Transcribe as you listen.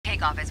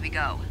takeoff as we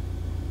go.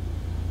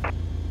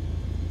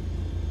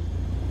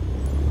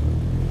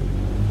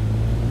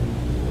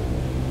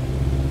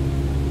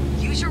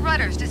 Use your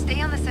rudders to stay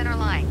on the center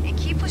line and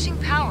keep pushing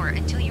power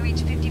until you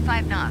reach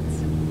 55 knots.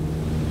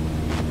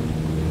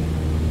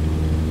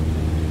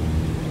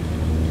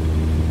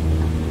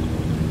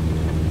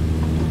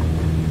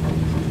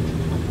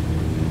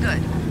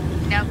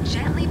 Good. Now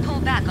gently pull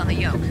back on the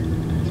yoke.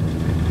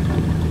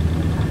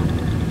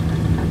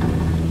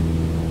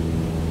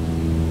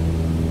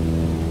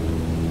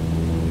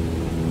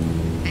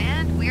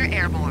 And we're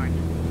airborne.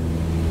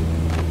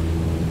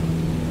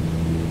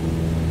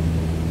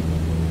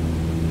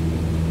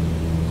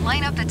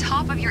 Line up the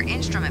top of your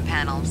instrument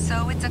panel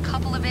so it's a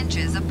couple of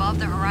inches above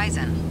the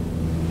horizon.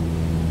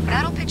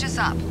 That'll pitch us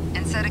up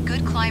and set a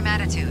good climb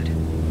attitude.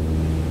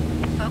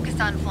 Focus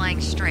on flying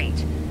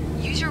straight.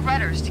 Use your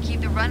rudders to keep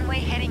the runway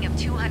heading of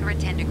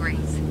 210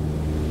 degrees.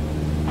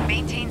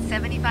 Maintain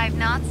 75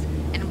 knots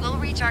and we'll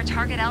reach our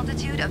target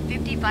altitude of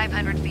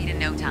 5,500 feet in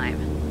no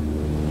time.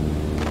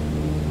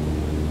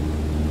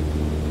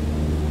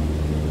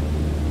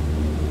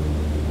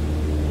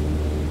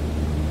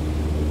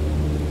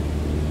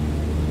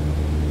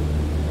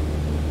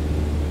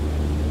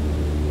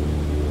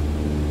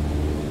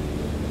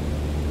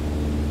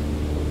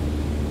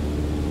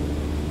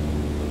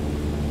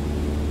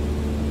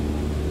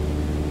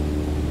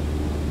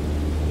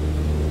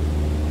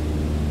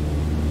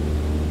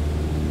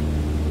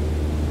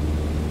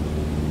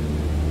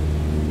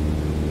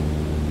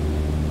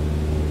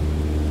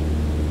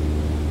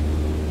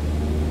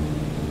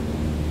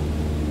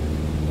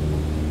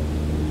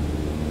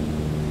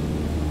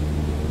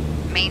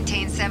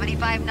 Maintain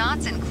 75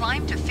 knots and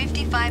climb to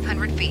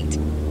 5,500 feet.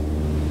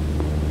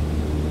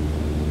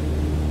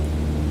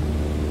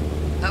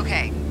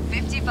 Okay,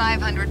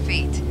 5,500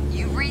 feet.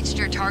 You've reached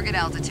your target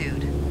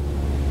altitude.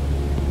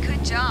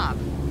 Good job.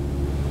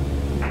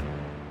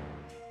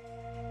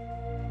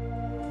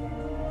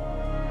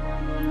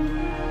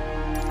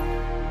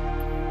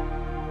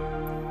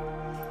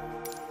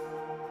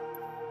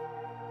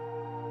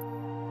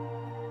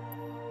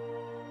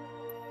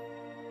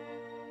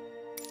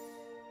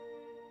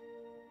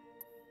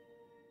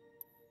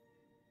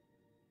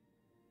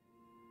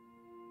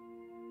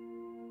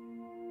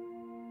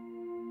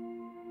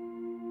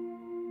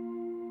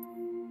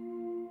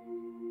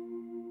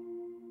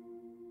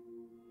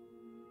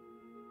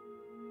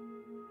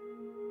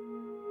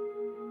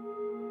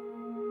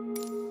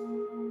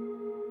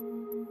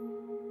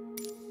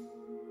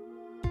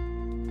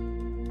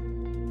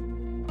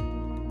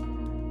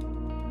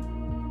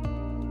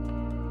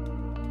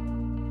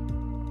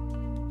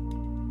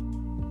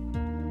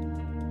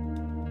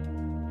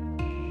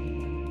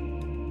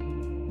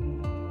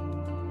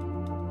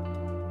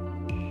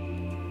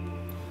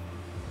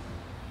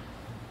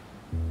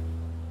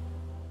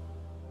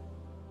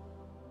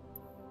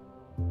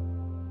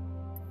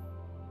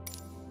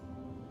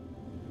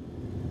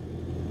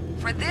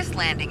 For this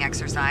landing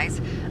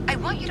exercise, I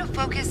want you to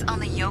focus on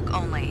the yoke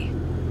only.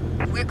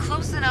 We're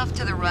close enough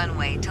to the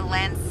runway to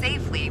land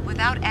safely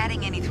without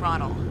adding any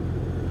throttle.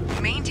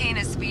 Maintain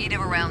a speed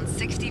of around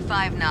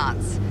 65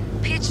 knots.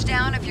 Pitch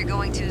down if you're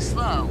going too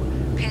slow.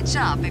 Pitch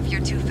up if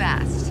you're too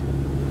fast.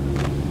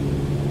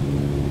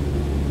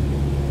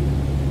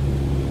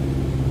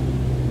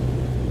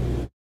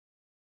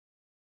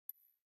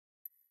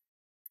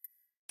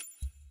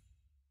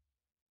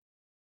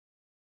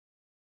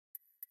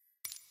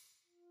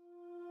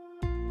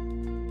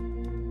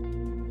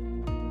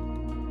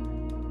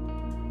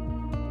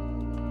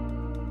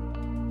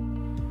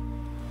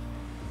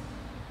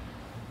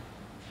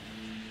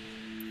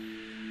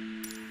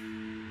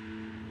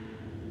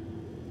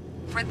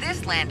 For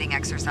this landing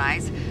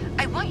exercise,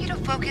 I want you to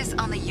focus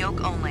on the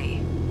yoke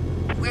only.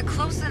 We're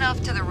close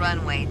enough to the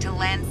runway to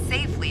land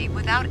safely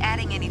without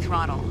adding any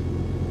throttle.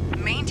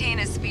 Maintain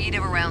a speed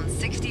of around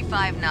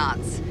 65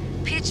 knots.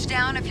 Pitch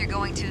down if you're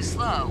going too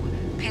slow.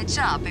 Pitch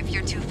up if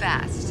you're too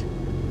fast.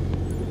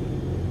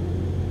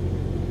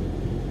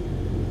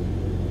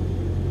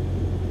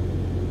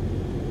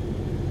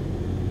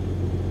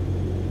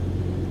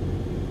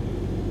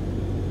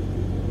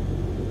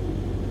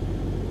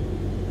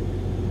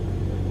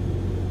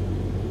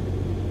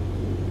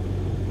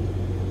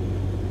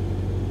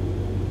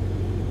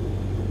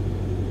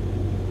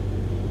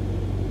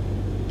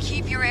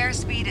 Keep your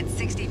airspeed at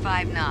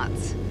 65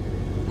 knots.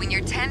 When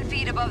you're 10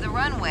 feet above the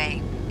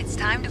runway, it's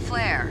time to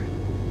flare.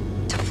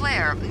 To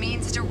flare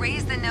means to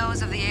raise the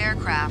nose of the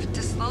aircraft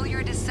to slow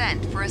your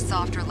descent for a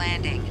softer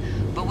landing,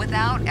 but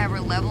without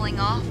ever leveling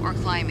off or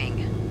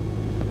climbing.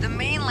 The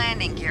main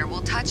landing gear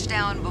will touch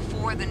down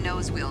before the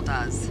nose wheel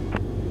does.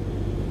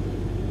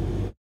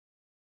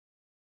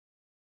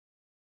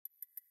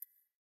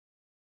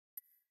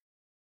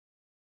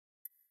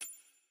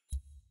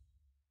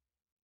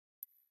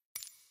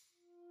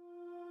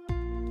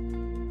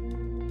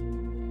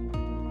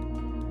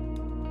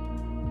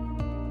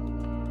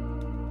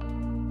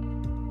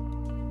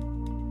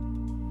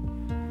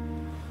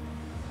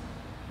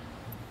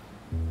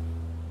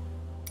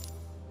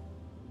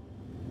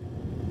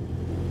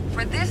 For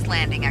For this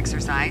landing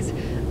exercise,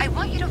 I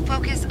want you to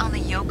focus on the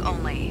yoke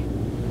only.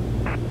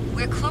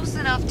 We're close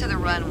enough to the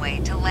runway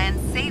to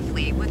land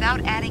safely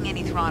without adding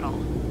any throttle.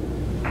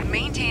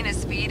 Maintain a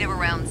speed of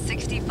around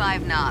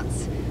 65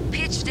 knots.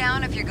 Pitch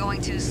down if you're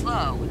going too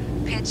slow.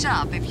 Pitch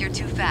up if you're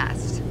too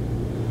fast.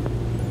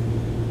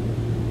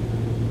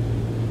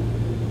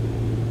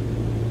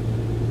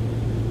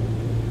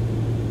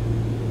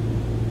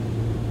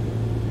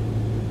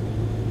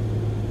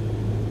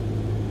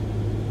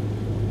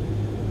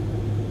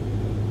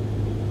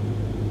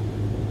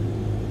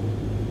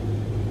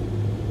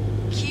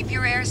 Keep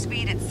your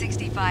airspeed at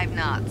 65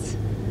 knots.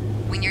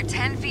 When you're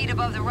 10 feet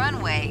above the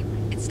runway,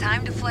 it's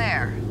time to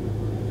flare.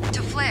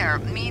 To flare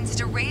means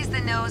to raise the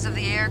nose of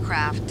the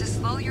aircraft to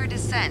slow your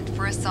descent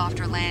for a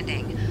softer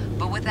landing,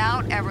 but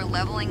without ever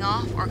leveling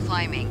off or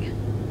climbing.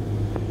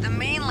 The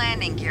main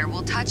landing gear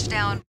will touch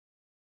down.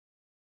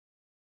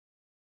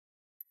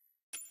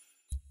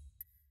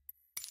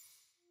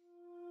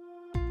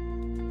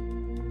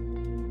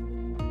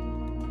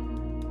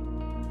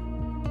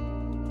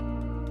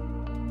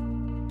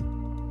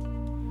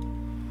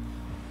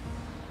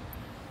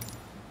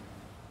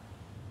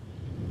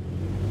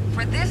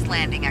 For this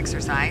landing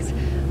exercise,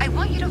 I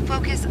want you to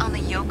focus on the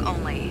yoke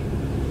only.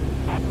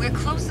 We're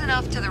close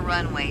enough to the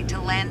runway to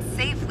land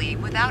safely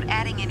without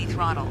adding any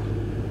throttle.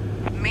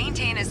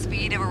 Maintain a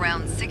speed of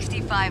around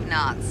 65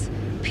 knots.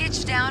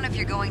 Pitch down if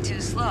you're going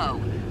too slow.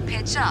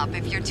 Pitch up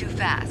if you're too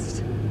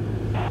fast.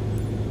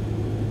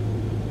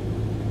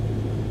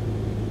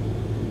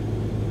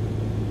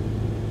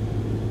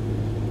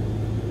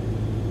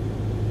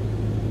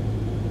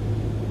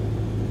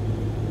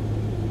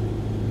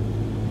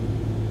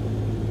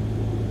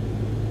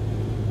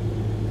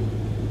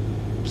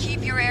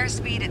 Keep your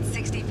airspeed at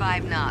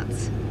 65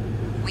 knots.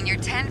 When you're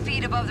 10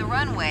 feet above the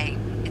runway,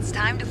 it's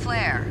time to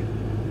flare.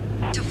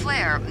 To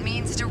flare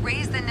means to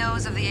raise the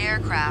nose of the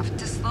aircraft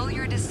to slow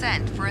your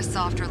descent for a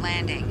softer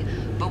landing,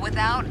 but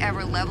without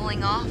ever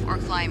leveling off or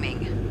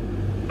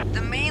climbing.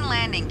 The main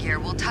landing gear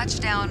will touch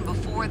down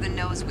before the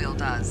nose wheel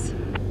does.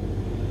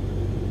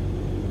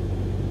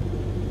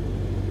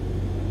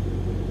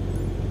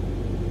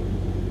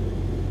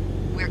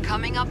 We're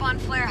coming up on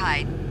flare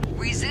height.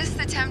 Resist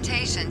the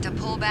temptation to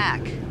pull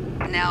back.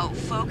 Now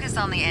focus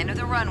on the end of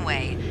the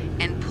runway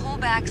and pull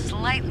back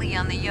slightly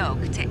on the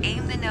yoke to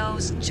aim the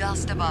nose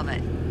just above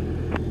it.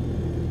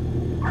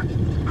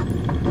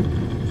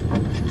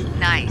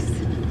 Nice.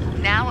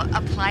 Now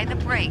apply the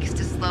brakes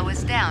to slow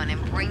us down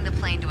and bring the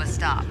plane to a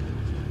stop.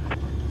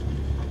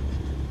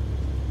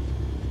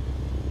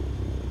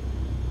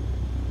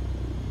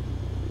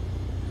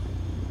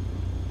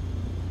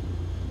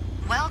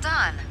 Well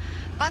done,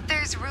 but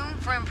there's room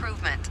for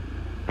improvement.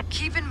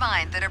 Keep in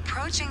mind that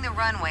approaching the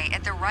runway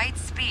at the right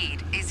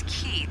speed is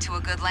key to a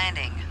good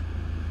landing.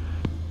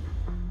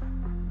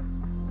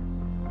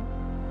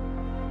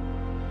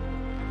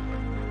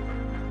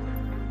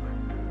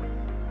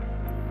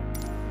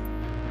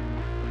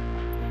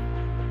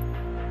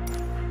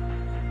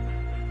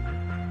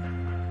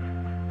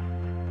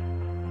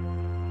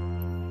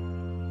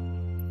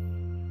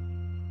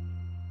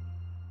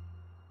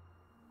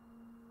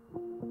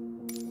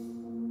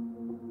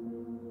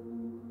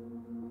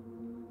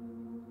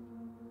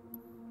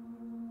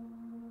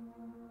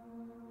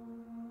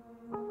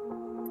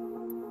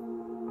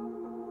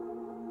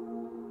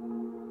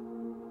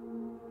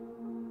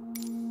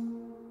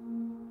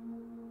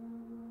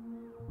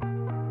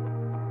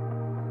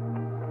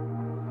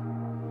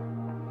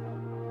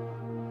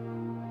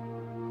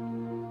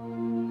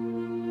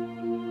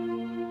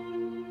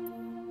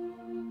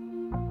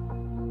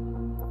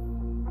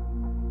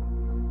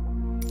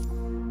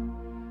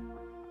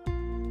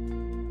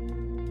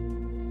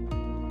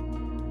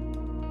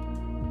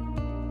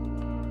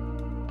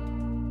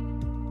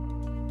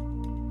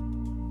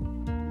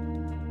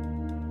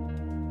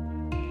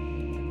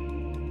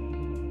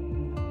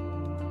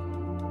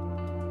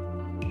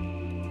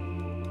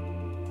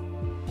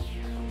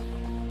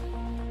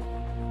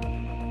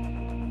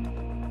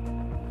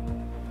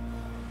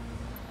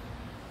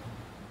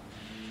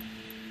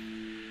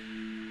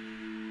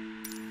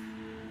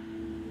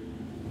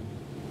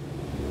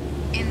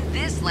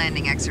 This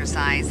landing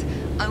exercise,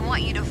 I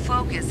want you to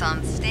focus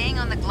on staying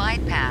on the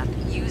glide path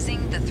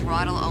using the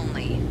throttle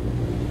only.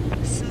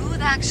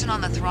 Smooth action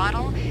on the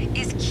throttle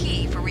is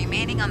key for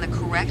remaining on the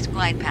correct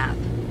glide path.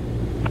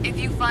 If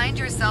you find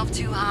yourself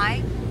too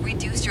high,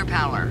 reduce your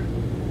power.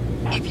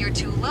 If you're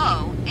too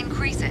low,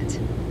 increase it.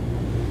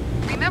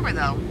 Remember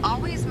though,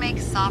 always make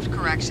soft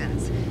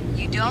corrections.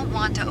 You don't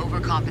want to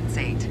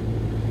overcompensate.